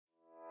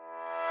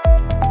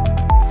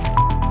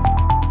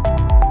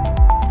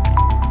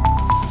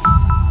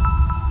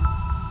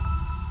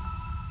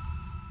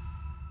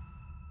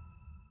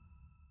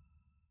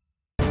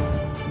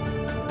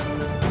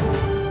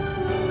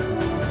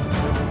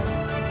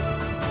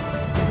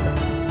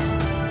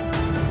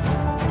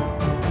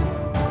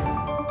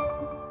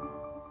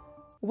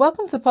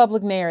Welcome to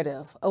Public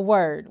Narrative, a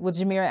Word with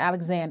Jamira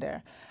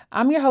Alexander.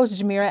 I'm your host,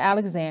 Jamira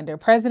Alexander,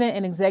 President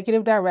and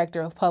Executive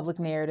Director of Public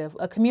Narrative,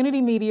 a community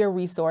media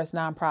resource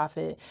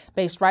nonprofit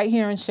based right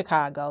here in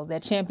Chicago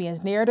that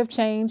champions narrative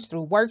change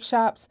through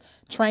workshops,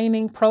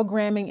 training,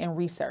 programming, and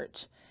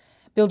research,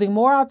 building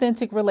more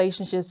authentic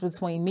relationships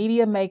between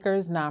media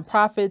makers,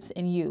 nonprofits,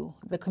 and you,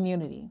 the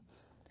community.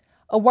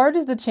 A Word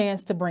is the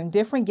chance to bring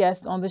different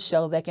guests on the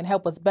show that can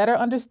help us better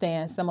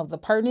understand some of the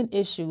pertinent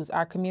issues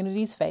our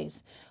communities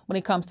face when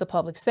it comes to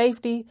public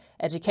safety,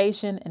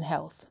 education, and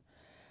health.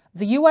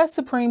 The U.S.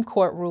 Supreme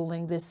Court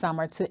ruling this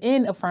summer to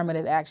end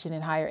affirmative action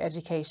in higher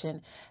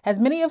education has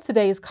many of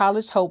today's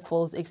college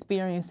hopefuls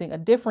experiencing a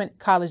different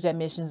college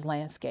admissions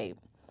landscape.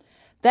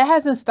 That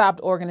hasn't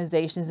stopped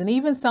organizations and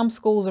even some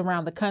schools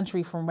around the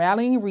country from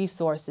rallying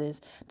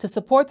resources to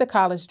support the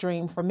college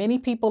dream for many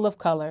people of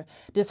color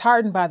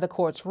disheartened by the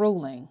court's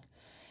ruling.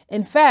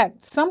 In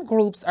fact, some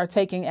groups are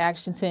taking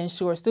action to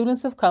ensure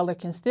students of color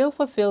can still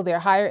fulfill their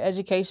higher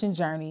education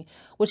journey,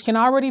 which can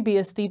already be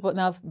a steep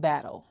enough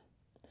battle.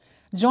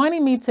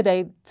 Joining me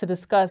today to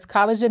discuss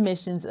college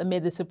admissions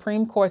amid the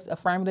Supreme Court's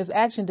affirmative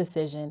action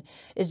decision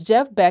is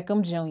Jeff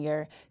Beckham,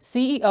 Jr.,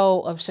 CEO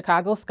of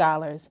Chicago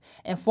Scholars,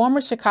 and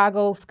former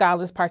Chicago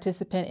Scholars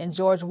participant and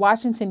George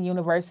Washington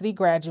University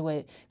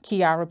graduate,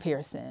 Kiara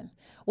Pearson.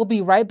 We'll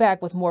be right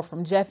back with more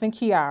from Jeff and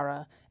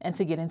Kiara, and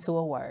to get into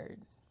a word.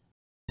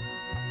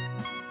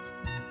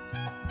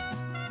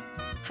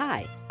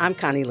 Hi, I'm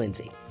Connie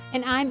Lindsay.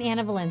 And I'm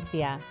Anna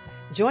Valencia.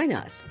 Join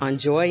us on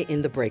Joy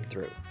in the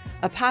Breakthrough,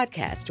 a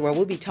podcast where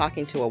we'll be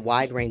talking to a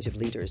wide range of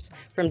leaders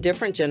from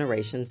different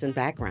generations and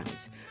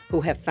backgrounds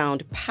who have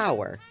found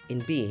power in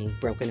being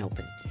broken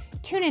open.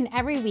 Tune in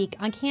every week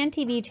on CAN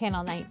TV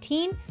Channel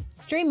 19,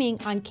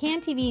 streaming on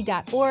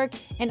cantv.org,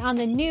 and on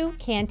the new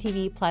CAN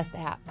TV Plus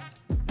app.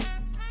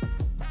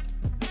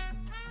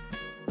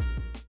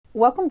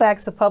 Welcome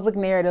back to Public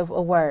Narrative,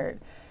 a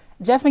Word.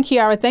 Jeff and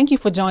Kiara, thank you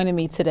for joining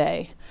me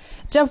today.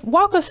 Jeff,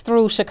 walk us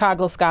through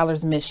Chicago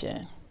Scholars'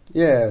 mission.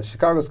 Yeah,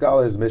 Chicago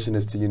Scholars' mission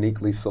is to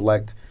uniquely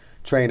select,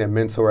 train, and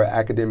mentor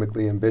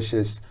academically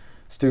ambitious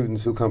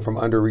students who come from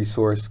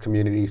under-resourced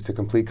communities to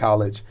complete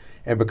college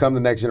and become the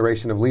next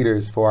generation of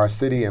leaders for our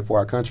city and for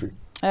our country.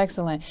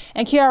 Excellent.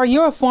 And Kiara,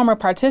 you're a former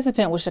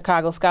participant with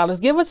Chicago Scholars.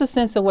 Give us a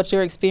sense of what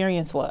your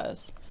experience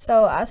was.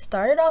 So I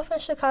started off in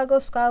Chicago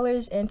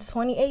Scholars in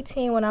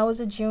 2018 when I was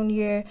a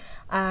junior.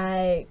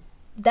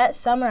 That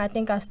summer, I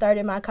think I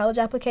started my college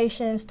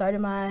application, started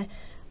my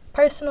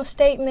personal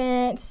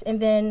statements, and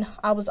then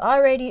I was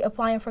already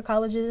applying for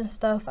colleges and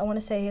stuff. I want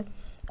to say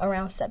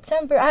around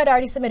September. I had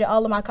already submitted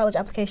all of my college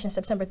applications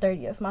September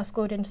 30th. My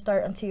school didn't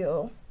start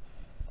until,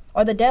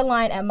 or the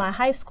deadline at my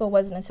high school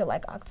wasn't until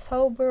like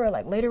October or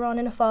like later on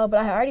in the fall, but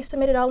I had already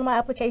submitted all of my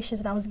applications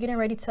and I was getting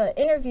ready to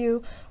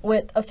interview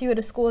with a few of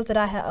the schools that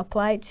I had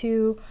applied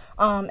to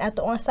at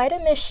the on-site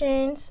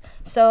admissions.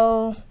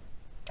 So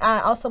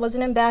I also was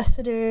an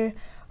ambassador.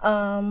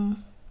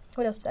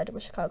 What else did I do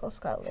with Chicago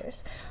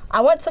Scholars? I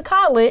went to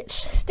college,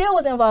 still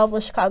was involved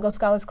with Chicago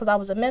Scholars because I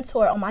was a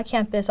mentor on my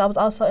campus. I was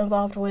also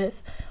involved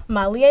with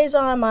my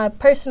liaison, my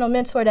personal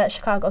mentor that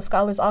Chicago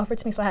Scholars offered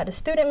to me. So I had a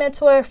student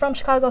mentor from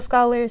Chicago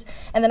Scholars,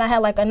 and then I had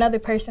like another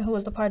person who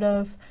was a part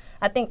of,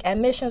 I think,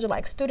 admissions or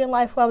like student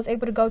life who I was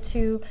able to go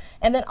to.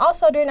 And then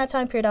also during that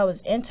time period, I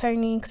was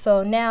interning.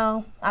 So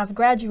now I've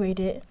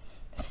graduated.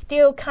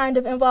 Still kind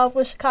of involved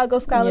with Chicago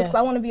Scholars because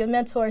I want to be a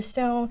mentor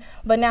soon,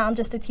 but now I'm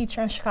just a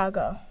teacher in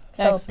Chicago.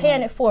 So excellent.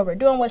 Paying it forward,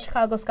 doing what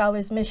Chicago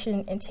Scholars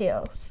mission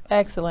entails.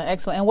 Excellent,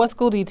 excellent. And what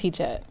school do you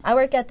teach at? I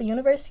work at the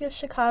University of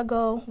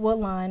Chicago,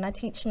 Woodlawn. I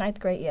teach 9th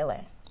grade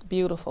ELA.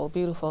 Beautiful,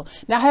 beautiful.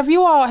 Now, have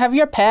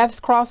your paths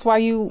crossed while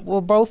you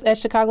were both at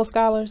Chicago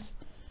Scholars?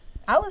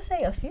 I would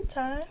say a few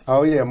times.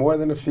 Oh yeah, more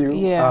than a few.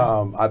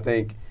 Yeah. I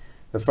think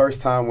the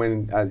first time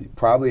when,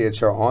 probably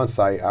at your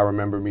on-site, I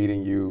remember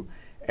meeting you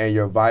and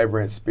your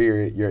vibrant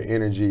spirit, your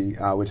energy,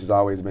 which has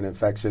always been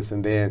infectious.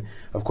 And then,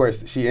 of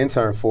course, she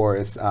interned for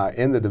us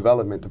in the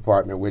development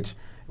department, which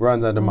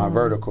runs under my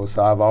vertical.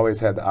 So I've always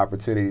had the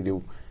opportunity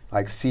to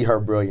like see her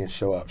brilliance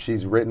show up.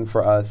 She's written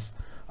for us,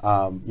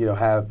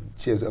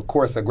 she has, of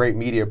course, a great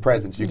media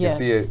presence. You can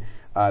see it,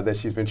 that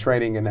she's been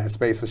training in that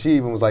space. So she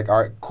even was like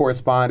our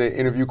correspondent,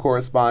 interview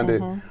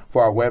correspondent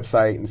for our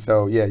website. And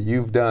so, yeah,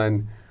 you've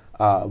done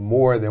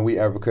more than we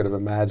ever could have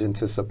imagined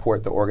to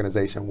support the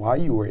organization while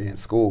you were in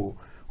school,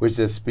 which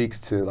just speaks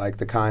to like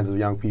the kinds of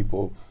young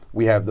people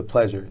we have the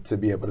pleasure to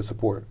be able to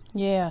support.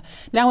 Yeah.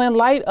 Now, in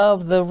light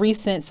of the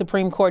recent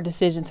Supreme Court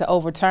decision to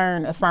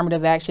overturn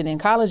affirmative action in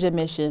college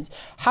admissions,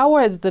 how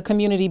has the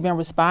community been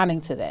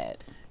responding to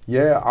that?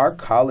 Yeah, our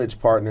college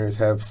partners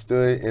have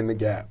stood in the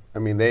gap. I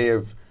mean,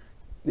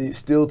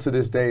 still to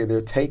this day,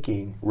 they're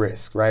taking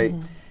risk, right?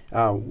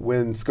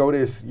 When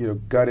SCOTUS,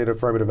 gutted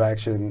affirmative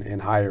action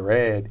in higher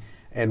ed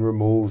and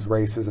removed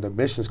races and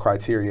admissions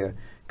criteria,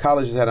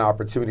 colleges had an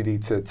opportunity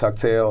to tuck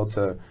tail,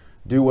 to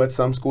do what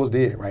some schools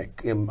did, right?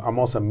 And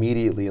almost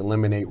immediately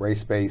eliminate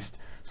race-based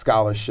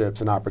scholarships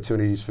and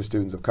opportunities for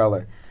students of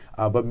color.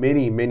 But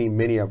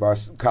many of our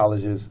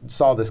colleges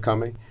saw this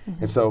coming,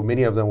 and so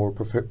many of them were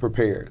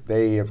prepared.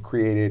 They have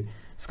created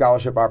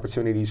scholarship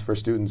opportunities for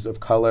students of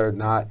color,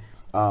 not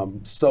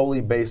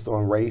solely based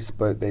on race,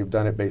 but they've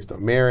done it based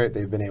on merit.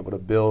 They've been able to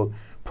build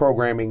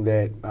programming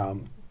that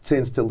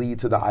tends to lead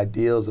to the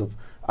ideals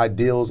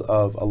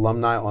of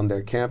alumni on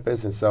their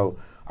campus, and so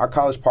our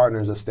college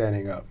partners are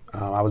standing up.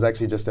 I was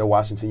actually just at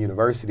Washington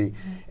University,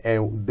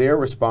 and their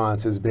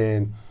response has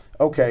been,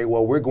 okay,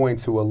 well, we're going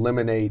to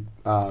eliminate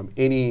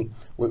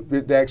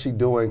they're actually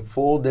doing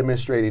full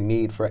demonstrated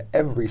need for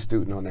every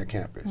student on their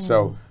campus.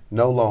 So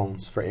no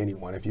loans for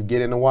anyone. If you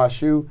get into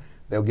WashU,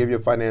 they'll give you a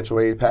financial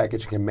aid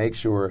package and make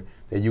sure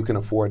that you can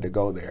afford to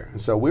go there.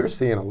 And so we're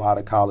seeing a lot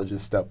of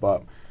colleges step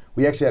up.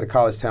 We actually had a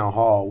college town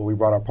hall where we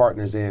brought our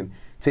partners in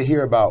to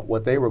hear about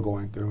what they were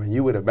going through. And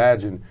you would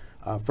imagine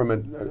from a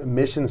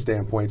mission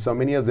standpoint, so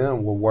many of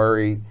them were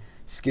worried,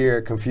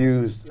 scared,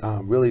 confused,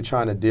 really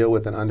trying to deal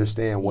with and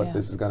understand what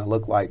this is going to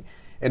look like.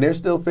 And they're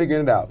still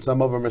figuring it out.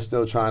 Some of them are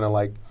still trying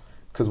to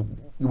because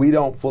we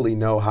don't fully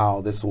know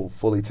how this will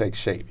fully take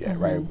shape yet,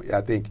 right?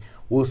 I think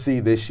we'll see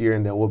this year,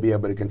 and then we'll be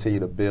able to continue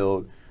to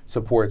build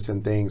supports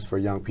and things for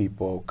young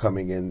people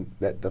coming in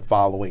the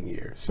following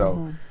year.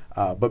 So,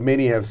 but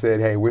many have said,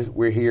 hey,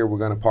 we're here, we're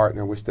going to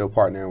partner, we're still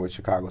partnering with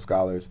Chicago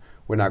Scholars.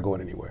 We're not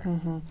going anywhere.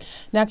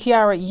 Now,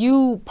 Kiara,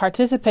 you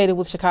participated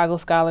with Chicago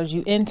Scholars,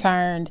 you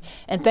interned,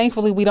 and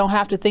thankfully we don't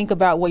have to think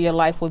about what your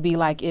life would be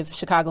like if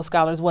Chicago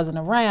Scholars wasn't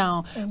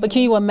around. But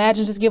can you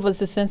imagine, just give us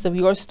a sense of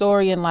your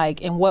story and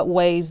in what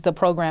ways the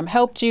program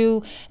helped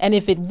you, and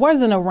if it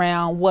wasn't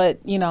around,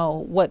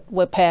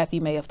 what path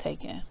you may have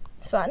taken?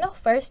 So I know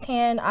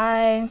firsthand,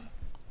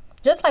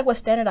 just with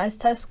standardized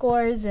test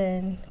scores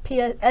and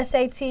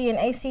SAT and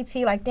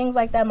ACT, things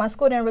like that, my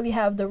school didn't really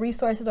have the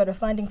resources or the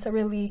funding to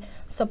really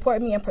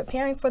support me in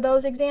preparing for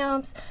those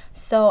exams.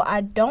 So I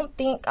don't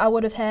think I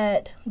would have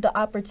had the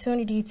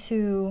opportunity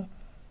to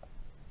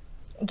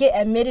get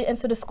admitted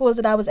into the schools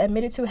that I was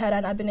admitted to had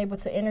I not been able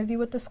to interview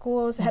with the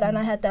schools, had I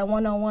not had that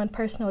one-on-one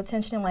personal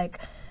attention,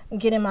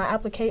 getting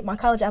my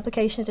college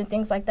applications and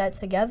things like that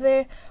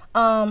together.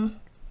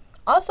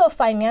 Also,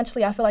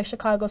 financially, I feel like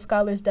Chicago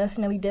Scholars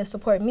definitely did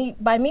support me.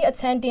 By me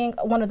attending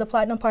one of the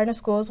Platinum Partner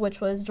schools,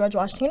 which was George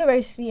Washington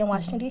University in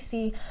Washington,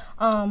 D.C.,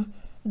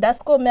 that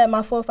school met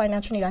my full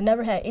financial need. I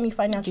never had any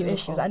financial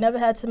issues. I never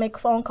had to make a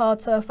phone call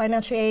to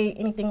financial aid,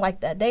 anything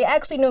like that. They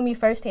actually knew me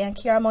firsthand,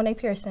 Kiara Monet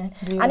Pearson.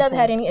 I never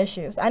had any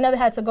issues. I never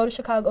had to go to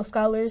Chicago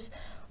Scholars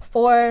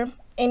for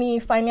any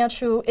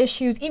financial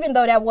issues. Even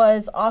though that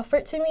was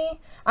offered to me,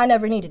 I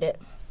never needed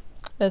it.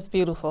 That's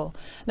beautiful.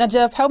 Now,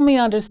 Jeff, help me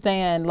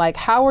understand,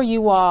 how are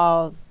you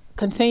all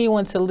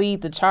continuing to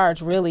lead the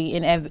charge really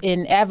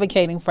in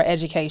advocating for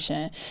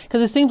education?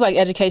 Because it seems like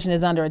education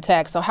is under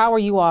attack. So how are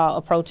you all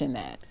approaching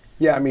that?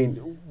 Yeah,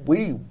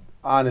 we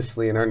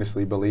honestly and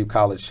earnestly believe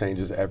college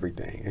changes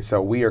everything. And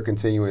so we are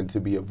continuing to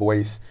be a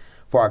voice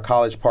for our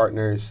college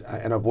partners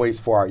and a voice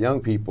for our young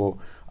people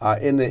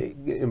in the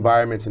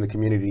environments and the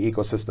community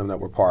ecosystem that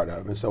we're part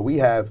of. And so we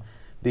have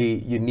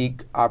the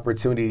unique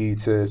opportunity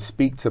to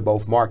speak to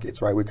both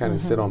markets, right? We kind of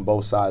sit on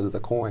both sides of the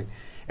coin.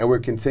 And we're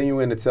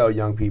continuing to tell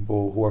young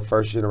people who are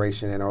first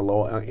generation and are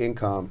low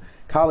income,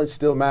 college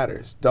still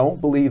matters. Don't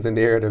believe the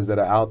narratives that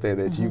are out there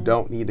that you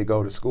don't need to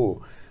go to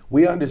school.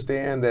 We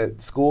understand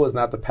that school is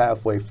not the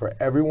pathway for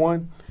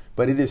everyone,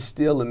 but it is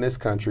still in this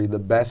country the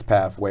best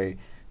pathway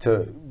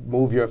to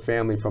move your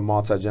family from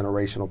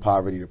multi-generational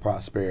poverty to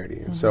prosperity.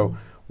 And so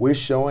we're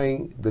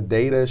showing the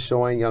data,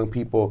 showing young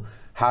people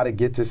how to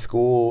get to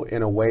school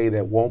in a way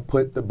that won't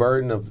put the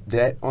burden of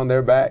debt on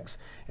their backs.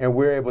 And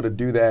we're able to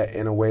do that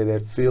in a way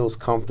that feels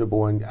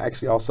comfortable and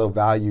actually also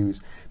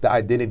values the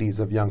identities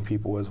of young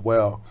people as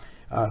well.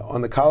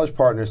 On the college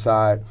partner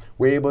side,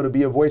 we're able to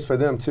be a voice for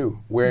them too.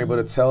 We're able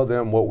to tell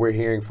them what we're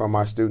hearing from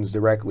our students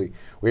directly.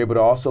 We're able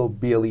to also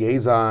be a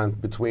liaison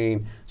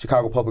between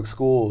Chicago Public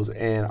Schools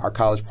and our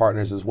college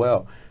partners as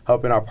well,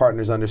 helping our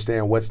partners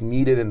understand what's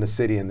needed in the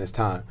city in this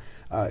time.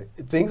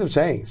 Things have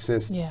changed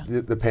since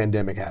the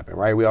pandemic happened,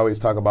 right? We always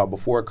talk about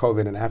before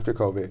COVID and after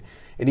COVID,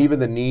 and even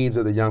the needs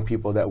of the young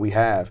people that we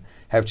have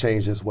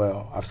changed as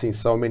well. I've seen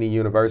so many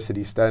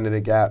universities stand in the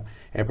gap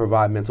and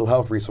provide mental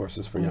health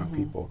resources for young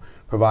people,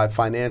 provide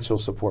financial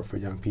support for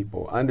young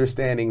people,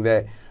 understanding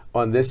that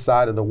on this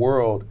side of the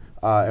world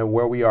and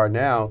where we are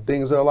now,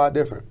 things are a lot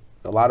different.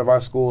 A lot of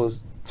our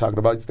schools, talking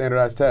about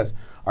standardized tests,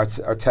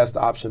 are test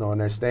optional and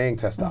they're staying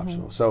test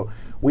optional. So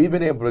we've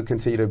been able to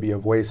continue to be a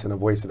voice and a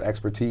voice of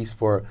expertise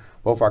for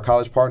both our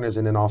college partners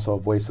and then also a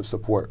voice of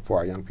support for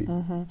our young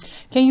people.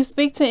 Can you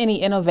speak to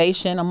any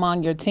innovation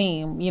among your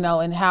team,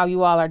 and how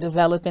you all are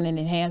developing and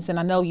enhancing?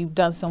 I know you've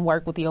done some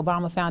work with the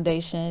Obama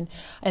Foundation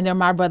and their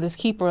My Brother's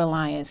Keeper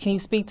Alliance. Can you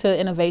speak to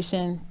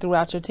innovation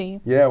throughout your team?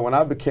 Yeah, when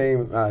I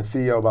became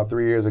CEO about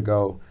 3 years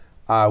ago,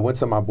 I went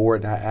to my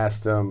board and I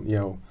asked them,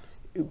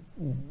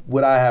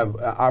 would I have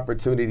an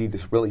opportunity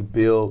to really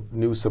build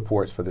new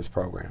supports for this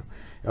program?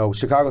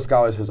 Chicago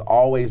Scholars has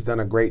always done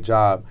a great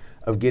job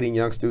of getting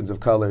young students of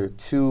color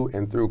to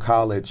and through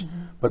college.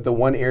 But the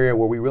one area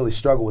where we really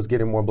struggled was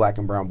getting more black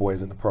and brown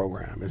boys in the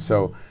program. And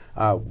so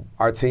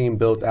our team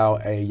built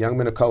out a Young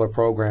Men of Color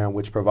program,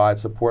 which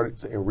provides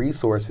support and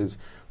resources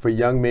for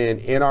young men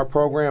in our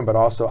program, but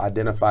also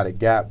identified a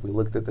gap. We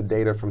looked at the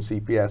data from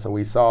CPS and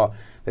we saw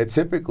that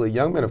typically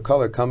young men of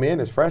color come in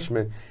as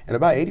freshmen and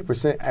about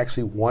 80%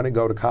 actually want to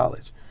go to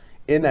college.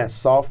 In that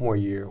sophomore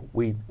year,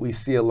 we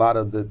see a lot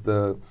of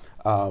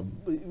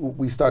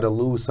we start to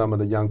lose some of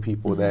the young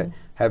people that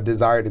have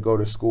desired to go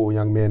to school,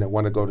 young men that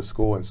want to go to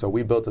school. And so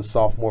we built a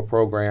sophomore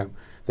program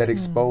that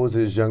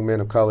exposes young men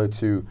of color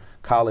to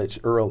college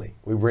early.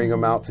 We bring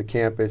them out to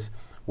campus.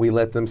 We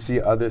let them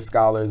see other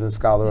scholars and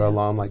scholar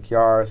alum like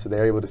Kiara, so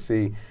they're able to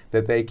see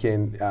that they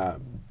can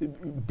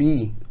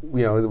be,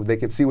 they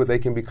can see what they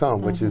can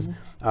become, which is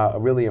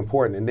really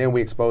important. And then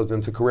we expose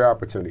them to career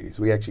opportunities.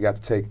 We actually got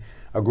to take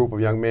a group of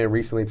young men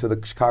recently to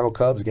the Chicago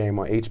Cubs game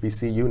on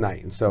HBCU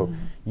night. And so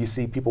you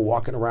see people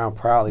walking around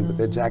proudly with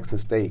their Jackson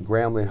State,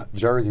 Grambling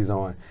jerseys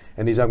on.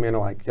 And these young men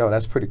are like, yo,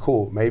 that's pretty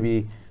cool.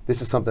 Maybe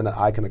this is something that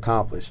I can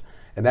accomplish.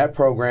 And that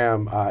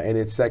program in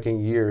its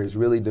second year is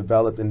really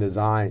developed and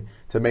designed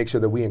to make sure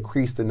that we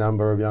increase the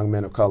number of young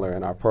men of color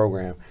in our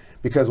program.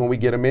 Because when we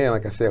get them in,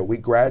 like I said, we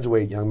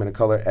graduate young men of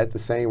color at the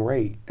same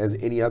rate as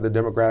any other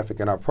demographic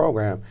in our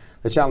program.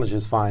 The challenge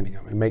is finding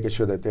them and making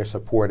sure that they're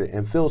supported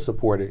and feel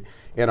supported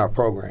in our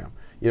program.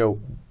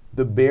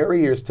 The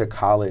barriers to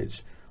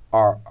college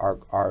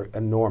are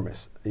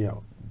enormous.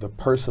 The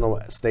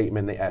personal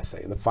statement, the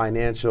essay, the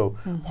financial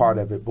part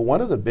of it. But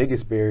one of the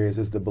biggest barriers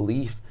is the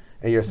belief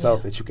in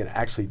yourself that you can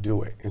actually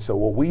do it. And so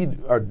what we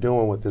are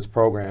doing with this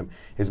program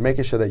is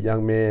making sure that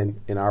young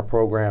men in our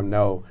program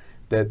know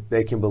that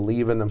they can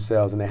believe in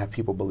themselves and they have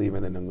people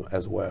believing in them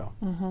as well.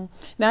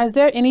 Now, is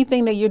there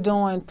anything that you're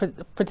doing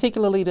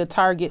particularly to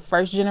target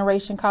first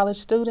generation college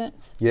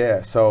students?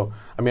 Yeah, so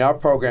our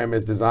program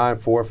is designed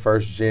for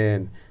first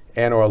gen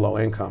and or low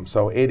income.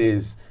 So it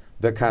is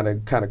the kind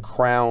of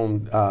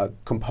crown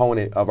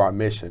component of our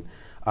mission.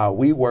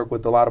 We work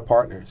with a lot of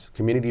partners,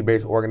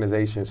 community-based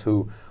organizations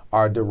who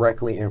are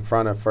directly in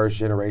front of first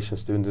generation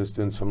students and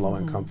students from low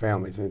income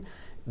families. And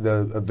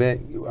the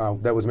event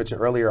that was mentioned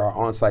earlier, our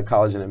on-site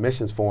college and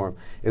admissions forum,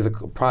 is a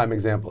prime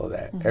example of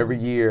that. Every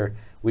year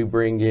we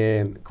bring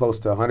in close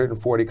to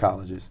 140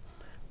 colleges,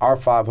 our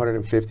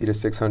 550 to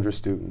 600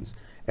 students,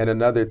 and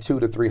another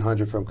 200 to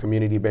 300 from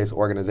community-based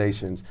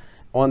organizations.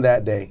 On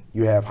that day,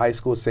 you have high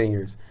school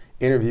seniors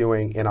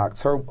interviewing in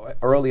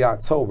early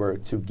October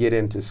to get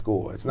into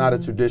school. It's not a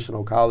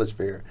traditional college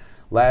fair.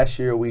 Last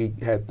year, we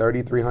had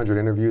 3,300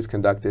 interviews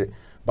conducted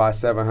by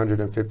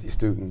 750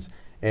 students,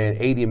 and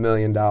 $80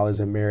 million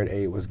in merit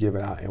aid was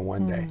given out in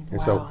one day.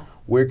 And so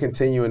we're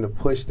continuing to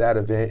push that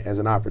event as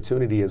an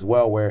opportunity as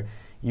well, where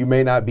you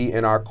may not be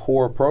in our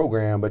core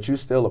program, but you're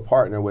still a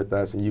partner with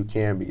us, and you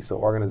can be. So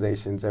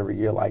organizations every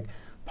year like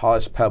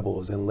Polished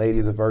Pebbles and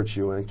Ladies of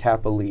Virtue and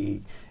Kappa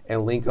League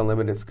and Link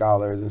Unlimited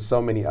Scholars and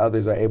so many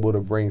others are able to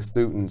bring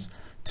students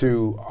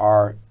to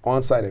our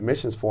on-site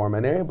admissions forum,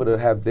 and they're able to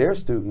have their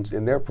students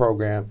in their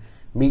program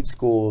meet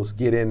schools,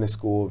 get into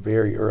school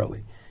very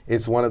early.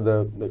 It's one of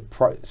the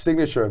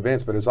signature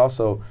events, but it's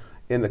also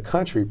in the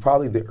country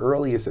probably the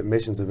earliest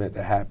admissions event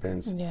that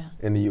happens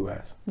in the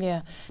U.S.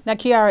 Yeah. Now,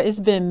 Kiara, it's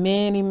been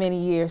many, many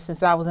years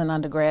since I was in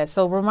undergrad.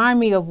 So remind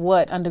me of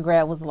what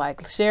undergrad was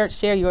like.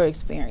 Share your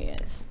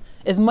experience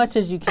as much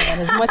as you can,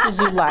 as much as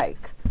you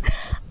like.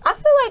 I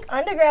feel like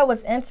undergrad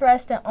was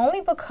interesting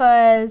only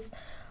because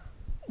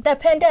the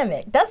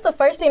pandemic. That's the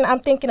first thing I'm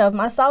thinking of.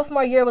 My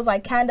sophomore year was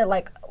let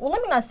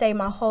me not say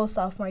my whole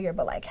sophomore year,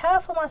 but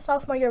half of my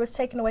sophomore year was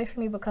taken away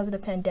from me because of the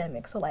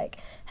pandemic. So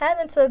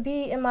having to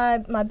be in my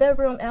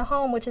bedroom at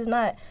home, which was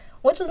not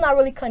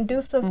really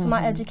conducive to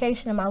my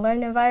education and my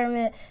learning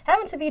environment.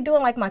 Having to be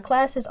doing my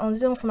classes on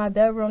Zoom from my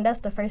bedroom,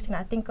 that's the first thing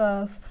I think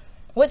of,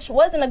 which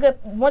wasn't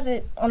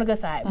on the good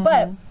side.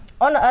 But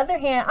on the other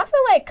hand, I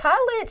feel like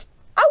college,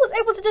 I was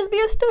able to just be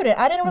a student.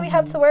 I didn't really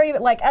have to worry,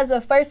 as a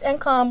first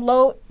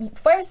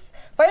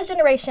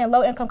generation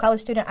low income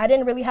college student, I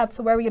didn't really have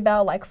to worry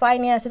about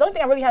finances. The only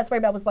thing I really had to worry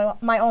about was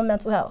my own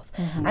mental health.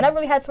 I never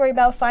really had to worry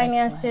about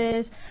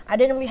finances. I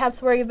didn't really have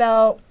to worry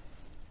about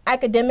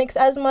academics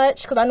as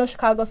much because I know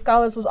Chicago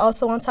Scholars was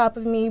also on top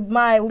of me.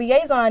 My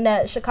liaison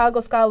that Chicago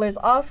Scholars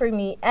offered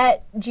me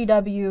at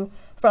GW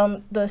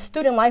from the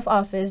student life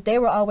office, they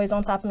were always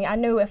on top of me. I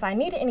knew if I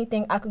needed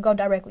anything, I could go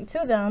directly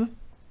to them.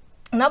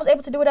 And I was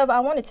able to do whatever I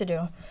wanted to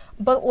do.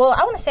 But,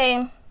 I wouldn't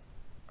say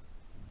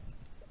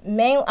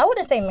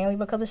mainly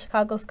because of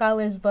Chicago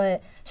Scholars,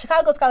 but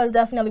Chicago Scholars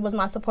definitely was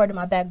my support and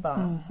my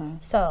backbone.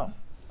 So.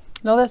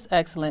 No, that's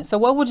excellent. So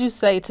what would you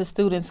say to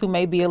students who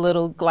may be a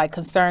little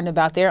concerned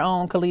about their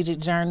own collegiate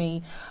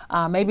journey,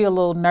 maybe a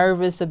little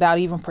nervous about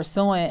even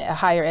pursuing a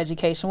higher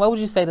education? What would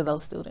you say to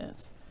those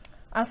students?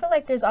 I feel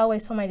like there's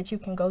always somebody that you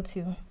can go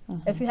to.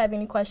 If you have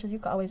any questions, you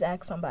can always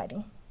ask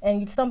somebody.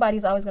 And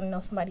somebody's always going to know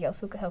somebody else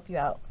who could help you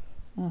out.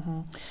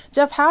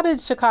 Jeff, how did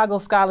Chicago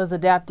Scholars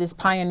adapt this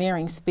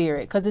pioneering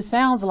spirit? Because it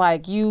sounds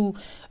like you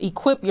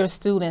equip your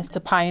students to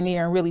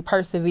pioneer and really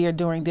persevere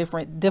during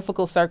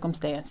difficult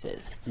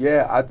circumstances.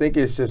 Yeah, I think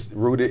it's just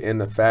rooted in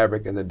the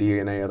fabric and the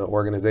DNA of the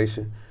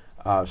organization.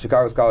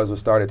 Chicago Scholars was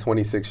started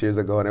 26 years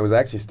ago, and it was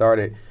actually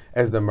started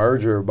as the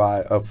merger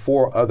of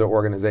 4 other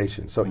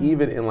organizations. So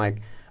even in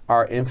like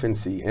our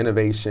infancy,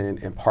 innovation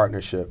and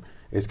partnership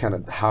is kind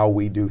of how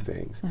we do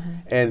things.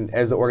 And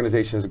as the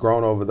organization has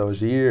grown over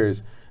those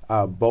years,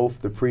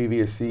 both the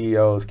previous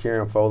CEOs,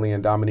 Karen Foley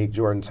and Dominique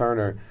Jordan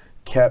Turner,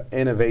 kept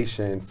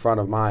innovation front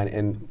of mind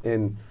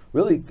and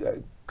really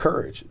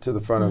courage to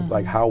the front of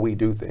like how we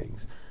do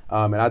things.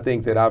 And I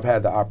think that I've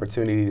had the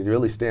opportunity to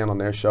really stand on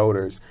their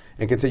shoulders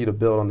and continue to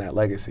build on that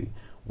legacy.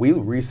 We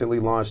recently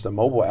launched a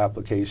mobile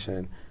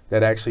application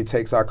that actually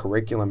takes our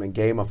curriculum and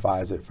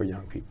gamifies it for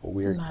young people.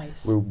 We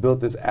built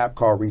this app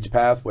called Reach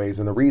Pathways,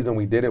 and the reason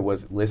we did it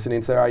was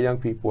listening to our young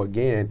people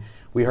again.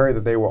 We heard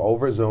that they were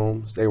over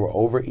Zooms, they were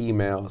over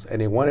emails,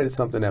 and they wanted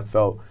something that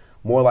felt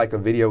more like a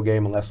video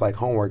game and less like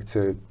homework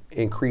to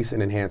increase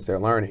and enhance their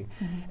learning.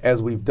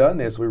 As we've done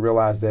this, we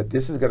realized that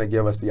this is going to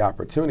give us the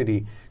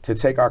opportunity to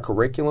take our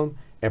curriculum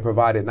and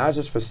provide it not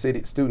just for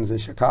students in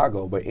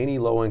Chicago, but any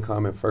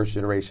low-income and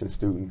first-generation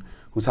student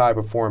who's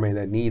high-performing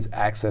that needs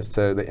access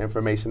to the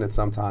information that's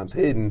sometimes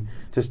hidden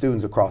to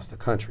students across the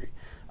country.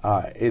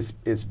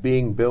 It's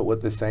being built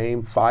with the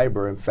same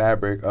fiber and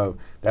fabric of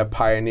that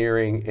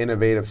pioneering,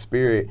 innovative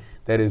spirit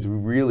that is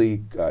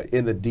really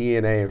in the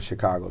DNA of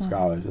Chicago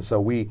Scholars. And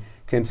so we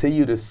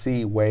continue to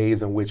see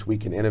ways in which we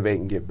can innovate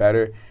and get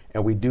better,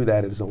 and we do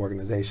that as an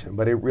organization.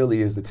 But it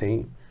really is the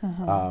team.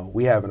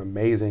 We have an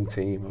amazing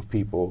team of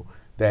people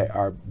that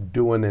are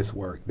doing this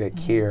work, that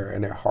care,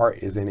 and their heart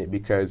is in it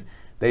because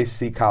they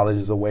see college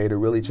as a way to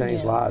really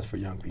change lives for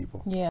young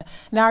people. Yeah.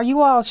 Now, are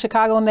you all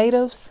Chicago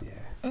natives?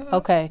 Yeah.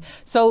 Okay.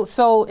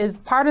 So is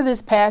part of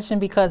this passion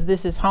because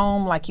this is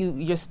home, like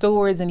you're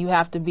stewards and you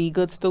have to be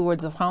good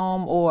stewards of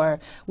home, or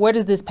where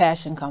does this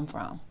passion come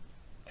from?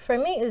 For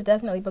me, it's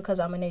definitely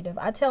because I'm a native.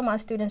 I tell my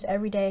students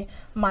every day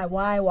my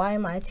why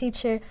am I a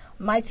teacher?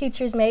 My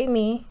teachers made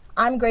me.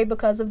 I'm great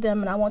because of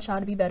them, and I want y'all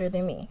to be better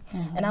than me.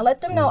 And I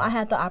let them know I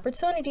had the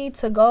opportunity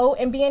to go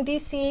and be in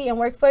D.C. and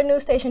work for a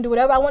news station, do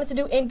whatever I wanted to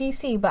do in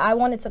D.C., but I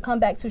wanted to come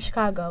back to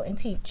Chicago and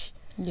teach.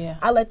 Yeah.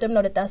 I let them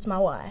know that that's my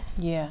why.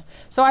 Yeah.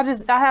 So I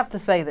have to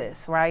say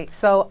this, right?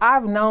 So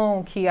I've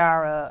known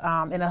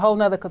Kiara in a whole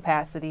nother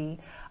capacity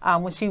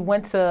when she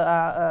went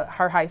to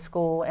her high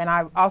school, and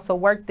I also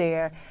worked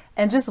there.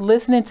 And just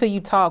listening to you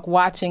talk,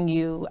 watching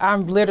you,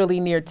 I'm literally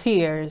near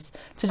tears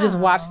to just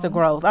watch the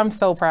growth. I'm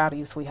so proud of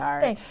you,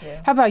 sweetheart. Thank you.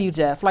 How about you,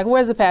 Jeff? Like,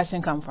 where's the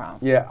passion come from?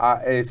 Yeah,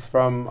 it's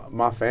from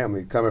my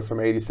family, coming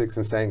from 86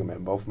 and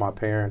Sangamon. Both my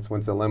parents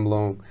went to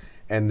Lindblom,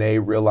 and they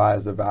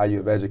realized the value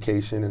of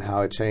education and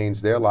how it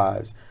changed their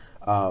lives.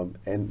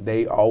 And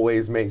they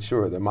always made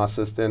sure that my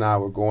sister and I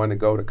were going to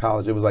go to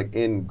college. It was like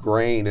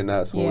ingrained in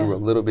us when we were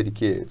little bitty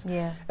kids.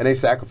 Yeah. And they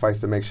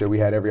sacrificed to make sure we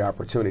had every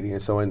opportunity.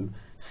 And so in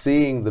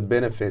seeing the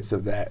benefits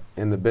of that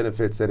and the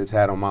benefits that it's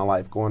had on my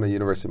life, going to the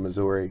University of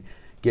Missouri,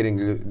 getting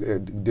a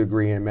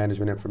degree in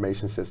management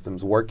information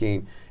systems,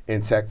 working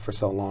in tech for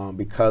so long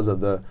because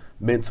of the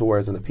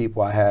mentors and the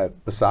people I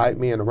had beside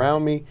me and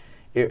around me,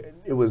 it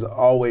was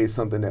always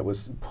something that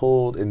was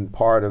pulled in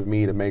part of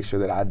me to make sure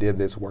that I did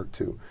this work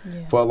too.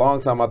 Yeah. For a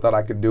long time, I thought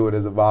I could do it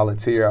as a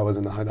volunteer. I'm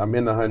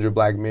in the 100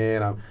 Black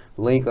Men. I'm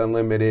Link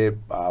Unlimited.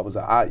 I was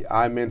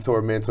I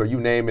mentor, you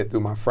name it,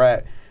 through my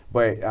frat.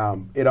 But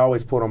it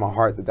always pulled on my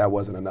heart that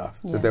wasn't enough,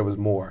 that there was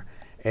more.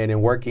 And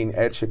in working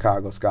at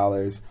Chicago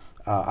Scholars,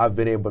 I've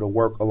been able to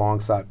work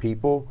alongside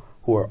people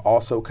who are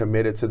also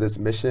committed to this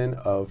mission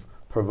of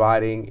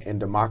providing and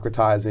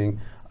democratizing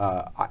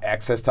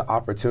access to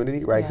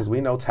opportunity, right? Because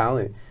we know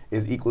talent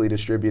is equally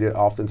distributed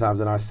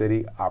oftentimes in our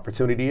city.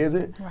 Opportunity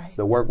isn't. Right.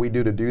 The work we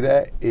do to do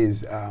that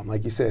is,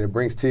 like you said, it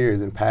brings tears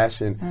and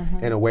passion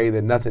in a way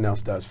that nothing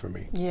else does for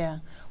me. Yeah.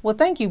 Well,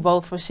 thank you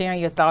both for sharing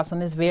your thoughts on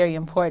this very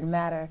important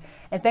matter.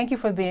 And thank you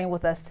for being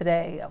with us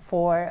today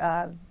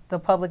for the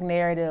Public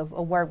Narrative,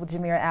 a work with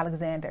Jamira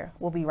Alexander.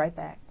 We'll be right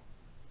back.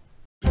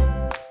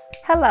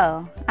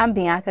 Hello, I'm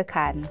Bianca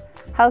Cotton,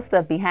 host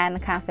of Behind the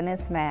Confident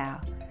Smile.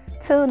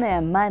 Tune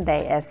in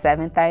Monday at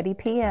 7:30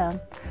 p.m.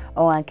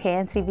 on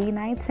CanTV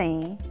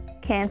 19,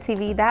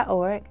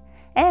 cantv.org,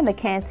 and the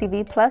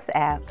CanTV Plus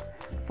app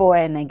for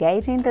an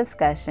engaging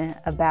discussion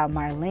about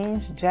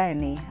Marlene's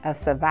journey of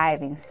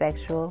surviving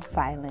sexual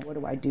violence. What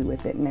do I do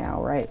with it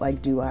now, right?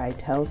 Like, do I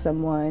tell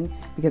someone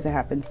because it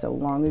happened so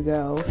long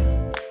ago?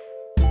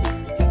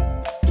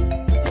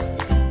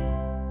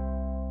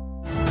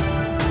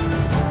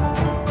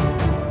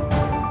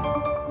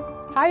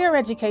 Higher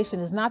education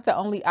is not the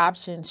only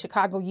option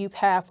Chicago youth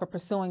have for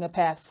pursuing a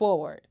path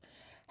forward.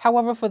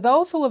 However, for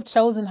those who have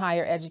chosen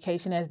higher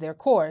education as their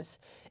course,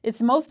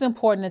 it's most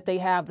important that they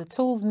have the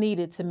tools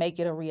needed to make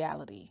it a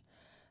reality.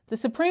 The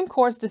Supreme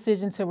Court's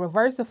decision to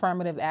reverse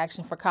affirmative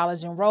action for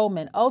college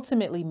enrollment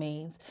ultimately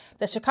means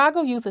that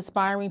Chicago youth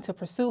aspiring to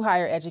pursue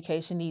higher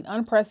education need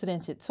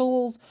unprecedented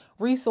tools,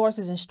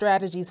 resources, and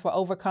strategies for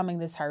overcoming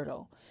this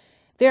hurdle.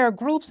 There are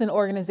groups and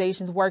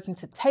organizations working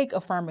to take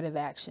affirmative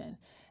action,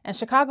 and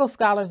Chicago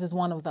Scholars is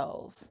one of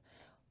those.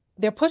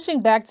 They're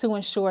pushing back to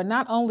ensure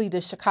not only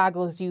does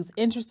Chicago's youth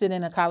interested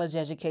in a college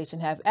education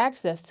have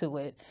access to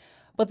it,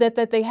 but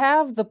that they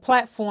have the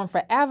platform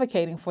for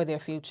advocating for their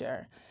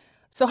future.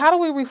 So how do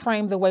we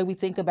reframe the way we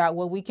think about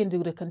what we can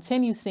do to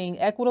continue seeing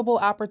equitable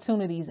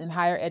opportunities in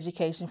higher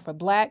education for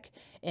Black,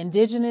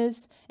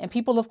 Indigenous, and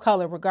people of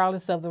color,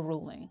 regardless of the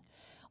ruling?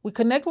 We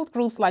connect with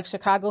groups like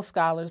Chicago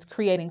Scholars,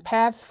 creating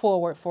paths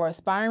forward for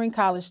aspiring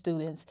college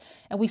students,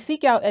 and we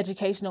seek out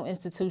educational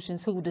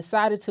institutions who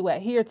decided to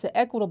adhere to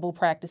equitable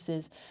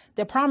practices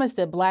that promise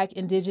that Black,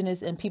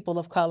 Indigenous, and people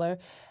of color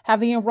have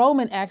the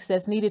enrollment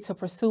access needed to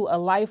pursue a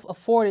life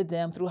afforded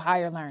them through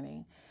higher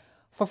learning.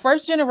 For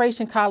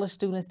first-generation college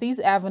students, these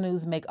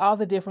avenues make all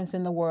the difference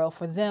in the world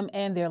for them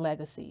and their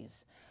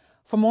legacies.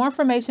 For more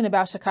information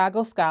about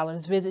Chicago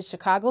Scholars, visit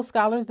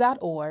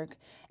chicagoscholars.org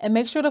and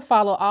make sure to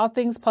follow all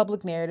things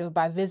Public Narrative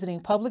by visiting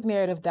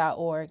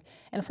publicnarrative.org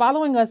and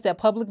following us at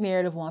Public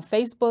Narrative on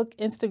Facebook,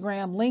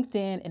 Instagram,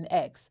 LinkedIn, and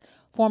X,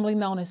 formerly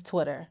known as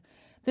Twitter.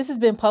 This has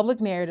been Public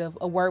Narrative,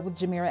 A Word with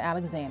Jamira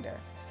Alexander.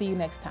 See you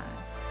next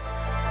time.